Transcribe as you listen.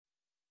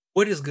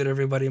What is good,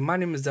 everybody? My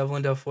name is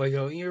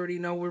DevlinDelFuego, and you already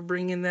know we're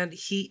bringing that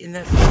heat and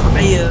that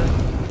fire.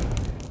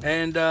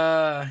 And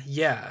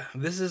yeah,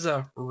 this is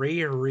a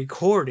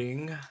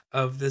re-recording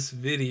of this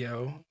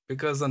video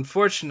because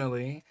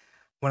unfortunately,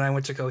 when I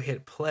went to go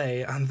hit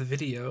play on the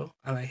video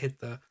and I hit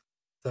the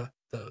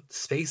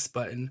space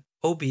button,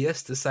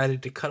 OBS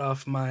decided to cut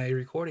off my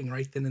recording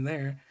right then and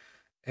there.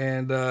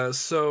 And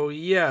so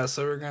yeah,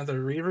 so we're going to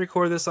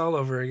re-record this all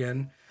over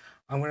again.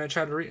 I'm going to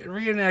try to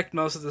reenact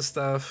most of the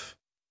stuff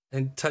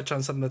and touch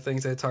on some of the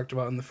things I talked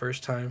about in the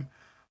first time.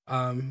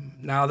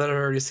 Now that I've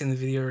already seen the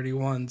video already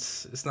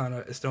once, it's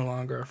no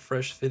longer a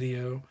fresh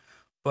video.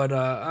 But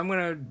I'm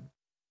gonna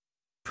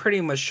pretty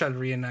much try to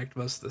reenact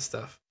most of the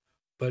stuff.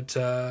 But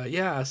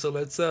yeah, so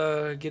let's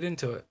get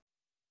into it.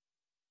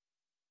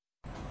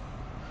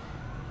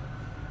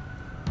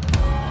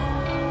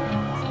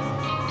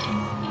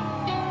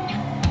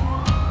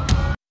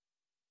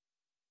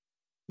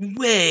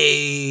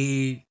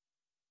 Wait,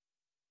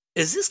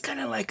 is this kind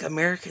of like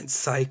American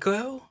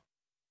Psycho?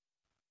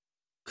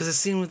 Because it's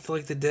seen with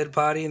like the dead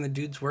body and the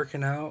dude's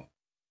working out,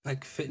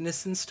 like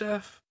fitness and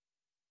stuff.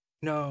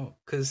 No,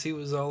 because he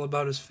was all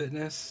about his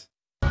fitness.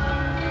 In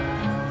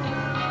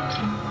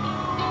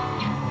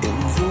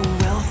the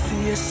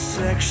wealthiest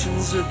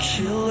sections, a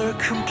killer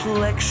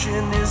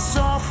complexion is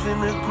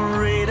often a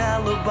great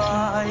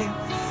alibi.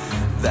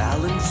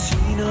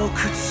 Valentino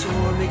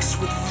couture mixed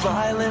with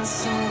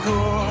violence and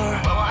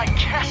gore. Well, I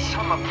guess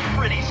I'm a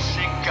pretty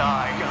sick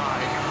guy.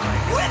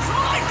 With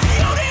my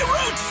beauty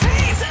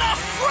routines and a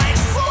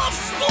phrase full of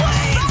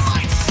spleens. Some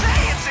might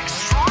say it's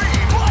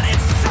extreme, But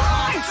it's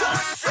time to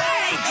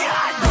say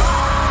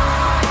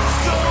goodbye.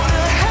 So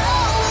to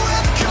hell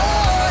with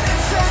good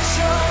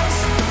intentions.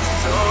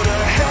 So to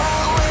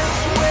hell is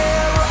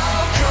where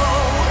I'll go.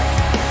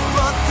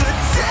 But the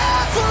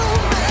devil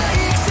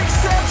makes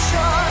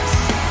exceptions.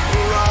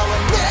 We're all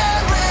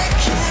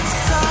American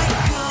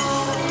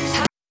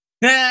psychos.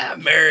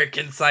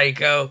 American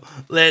Psycho,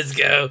 let's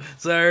go.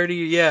 So I already,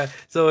 yeah.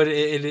 So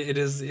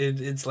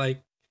it's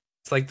like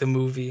the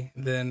movie.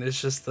 Then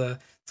it's just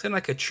it's kind of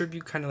like a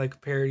tribute, kind of like a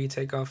parody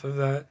takeoff of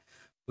that,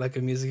 like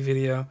a music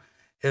video.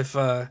 If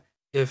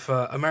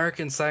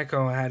American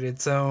Psycho had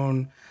its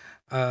own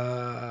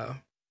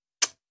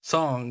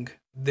song,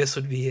 this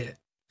would be it.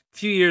 A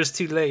few years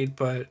too late,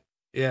 but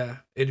yeah,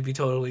 it'd be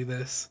totally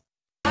this.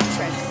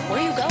 Patrick, where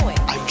are you going?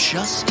 I'm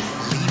just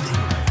leaving.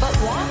 But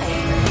why?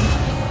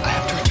 I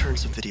have to return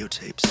some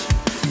videotapes.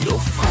 You'll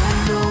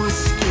find no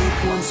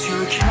escape once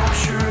you're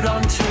captured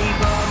on tape.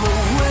 I'm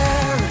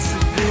aware it's a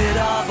bit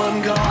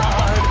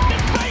avant-garde.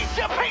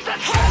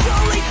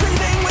 Casually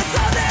grieving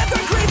without ever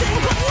grieving.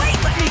 But wait,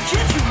 let me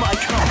give you my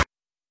card.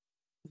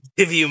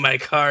 Give you my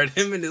card.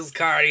 Him and his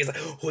card. He's like,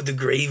 oh, the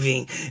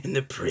graving and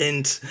the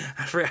print.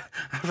 I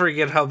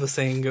forget how the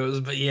saying goes,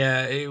 but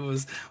yeah, it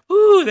was.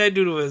 Ooh, that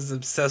dude was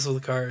obsessed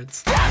with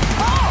cards.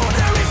 Oh,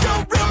 there is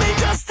no real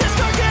injustice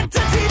or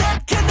entity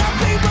that cannot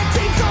be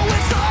redeemed. So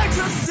it's hard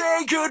to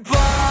say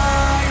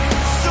goodbye.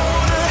 So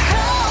to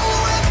hell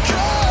with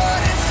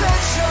good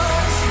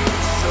intentions.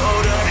 So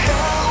to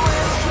hell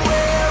is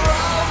where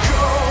I'll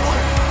go.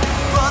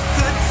 But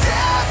the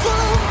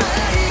devil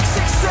makes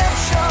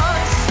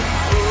exceptions.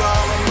 We're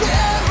all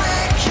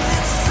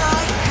American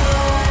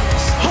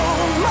psychos.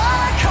 Hold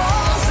my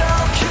calls,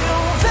 I'll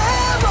kill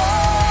them all.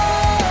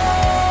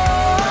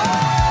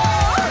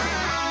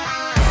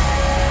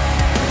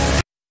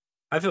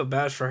 I feel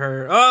bad for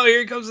her. Oh, here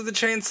he comes with the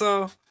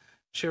chainsaw.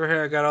 She over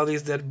here, I got all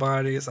these dead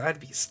bodies.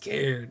 I'd be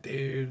scared,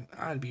 dude.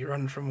 I'd be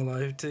running from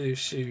life too.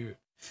 Shoot.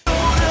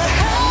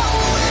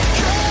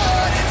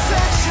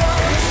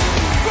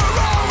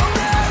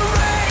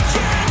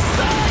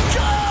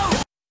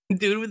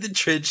 Dude with the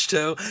trench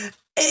toe.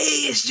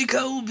 Hey, it's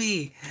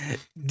Jacoby.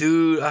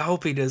 Dude, I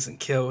hope he doesn't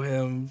kill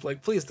him.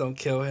 Like, please don't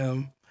kill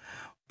him.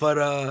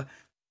 But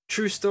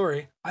true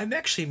story. I've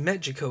actually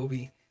met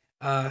Jacoby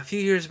a few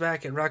years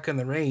back at Rock on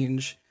the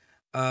Range.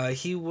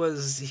 He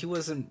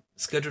wasn't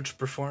scheduled to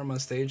perform on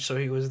stage, so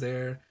he was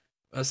there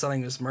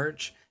selling his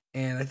merch.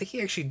 And I think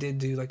he actually did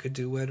do like a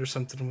duet or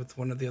something with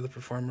one of the other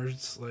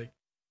performers, like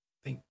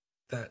I think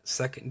that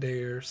second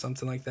day or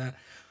something like that.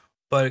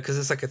 But because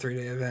it's like a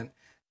 3-day event,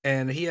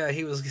 and he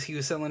was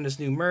selling his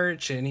new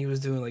merch, and he was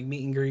doing like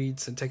meet and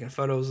greets and taking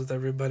photos with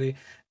everybody.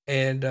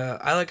 And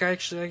I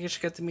actually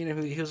got to meet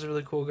him. He was a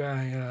really cool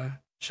guy.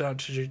 Shout out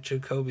to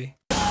Jacoby.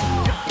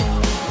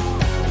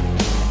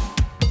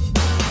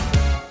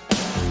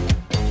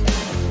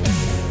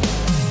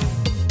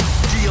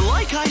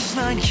 Ice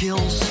 9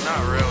 kills.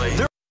 Not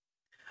really.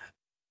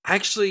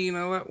 Actually, you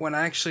know what? When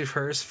I actually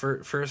first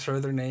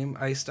heard their name,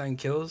 Ice 9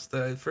 Kills,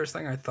 the first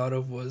thing I thought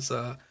of was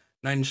 9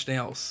 Inch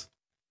Nails.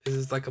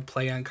 It's like a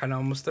play on kind of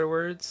almost their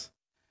words,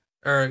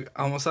 or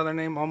almost on their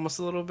name, almost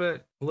a little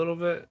bit,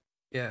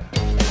 yeah.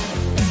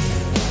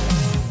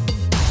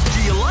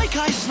 Do you like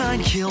Ice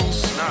 9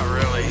 kills? Not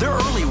really. Their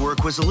early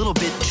work was a little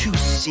bit too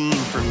scene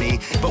for me,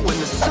 but when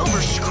the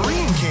silver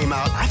screen came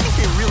out, I think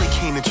they really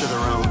came into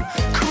their own,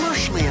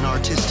 commercially and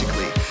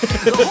artistically.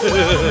 The whole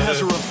album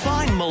has a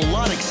refined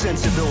melodic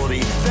sensibility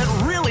that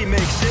really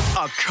makes it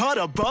a cut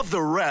above the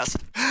rest.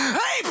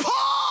 Hey,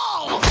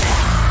 Paul!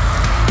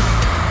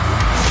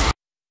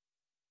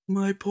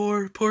 My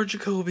poor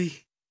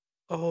Jacoby.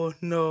 Oh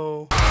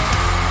no.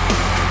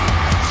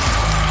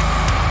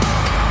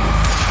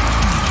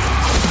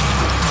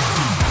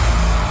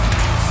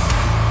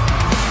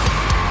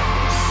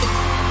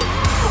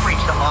 You've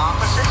reached the law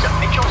offices of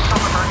Mitchell,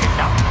 Summerburg, and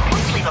Nelson.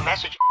 Please leave a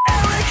message.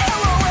 Eric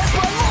Hello is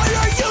my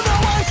lawyer. You know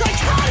I'm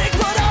psychotic,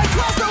 but I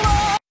crossed the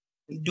line.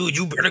 Dude,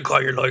 you better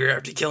call your lawyer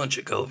after killing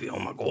Jacoby. Oh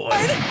my god.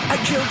 I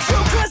killed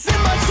two Chris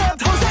in my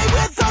chest, Jose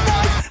with a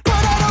knife, but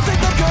I don't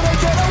think I'm gonna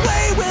get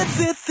away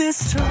with it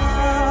this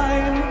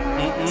time.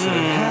 To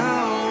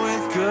hell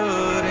with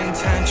good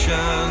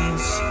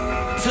intentions.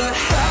 To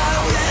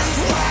hell is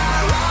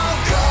where I'll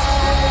go.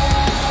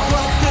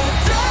 But the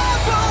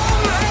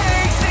devil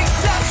makes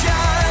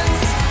exceptions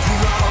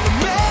for all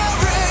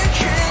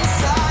American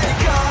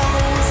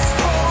psychos.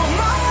 Hold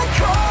my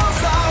calls,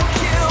 I'll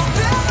kill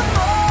them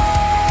all.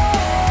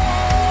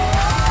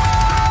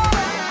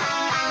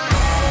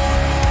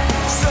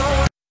 So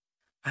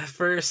At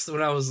first,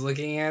 when I was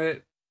looking at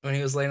it, when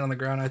he was laying on the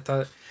ground, I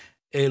thought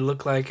it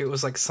looked like it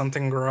was like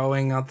something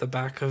growing out the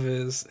back of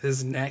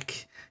his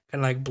neck,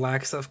 kind of like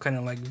black stuff, kind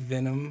of like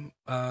venom.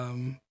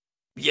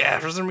 Yeah,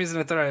 for some reason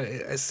I thought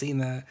I seen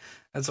that.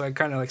 That's why I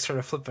kind of like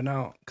started flipping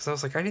out, because I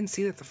was like, I didn't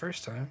see it the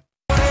first time.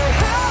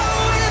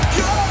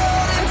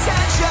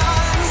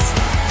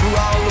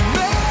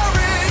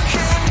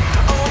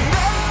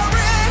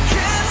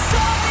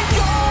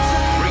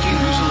 Breaking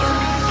news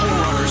alert. Pole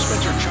robber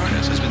Spencer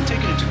Charnas has been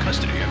taken into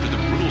custody after the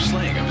brutal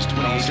slaying of his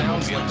twin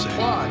Sounds like the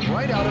plot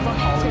right out of a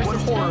Hollywood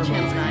horror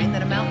Channel movie. 9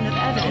 that a mountain of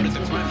Out at evidence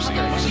the was crime scene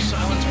was a recovered.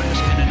 silence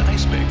mask and an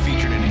ice bag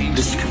featured in Hank's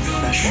This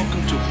confession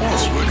Welcome to is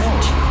Horror.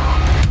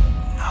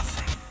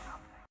 nothing.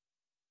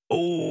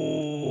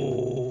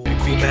 Oh,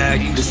 cool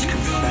bag. This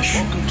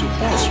confession Welcome to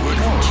is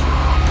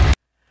Horror.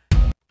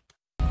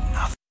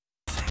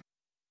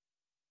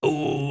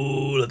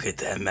 Oh, look at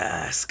that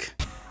mask.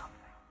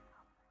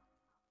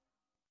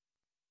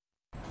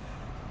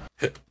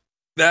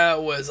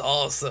 That was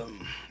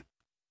awesome.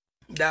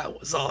 That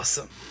was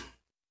awesome.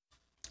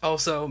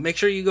 Also, make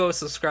sure you go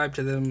subscribe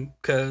to them,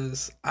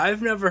 because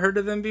I've never heard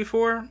of them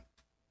before.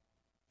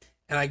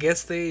 And I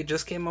guess they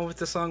just came out with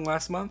the song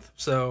last month.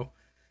 So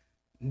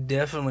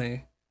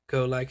definitely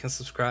go like and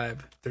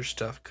subscribe their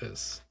stuff,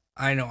 because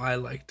I know I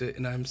liked it,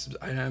 and I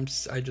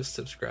just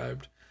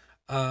subscribed.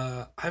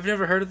 I've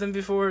never heard of them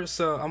before,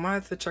 so I might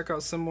have to check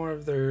out some more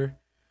of their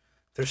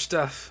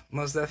stuff,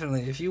 most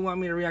definitely. If you want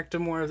me to react to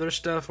more of their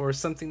stuff, or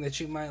something that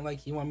you might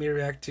like, you want me to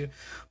react to,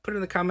 put it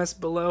in the comments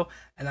below,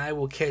 and I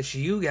will catch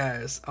you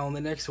guys on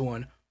the next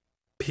one.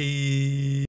 Peace.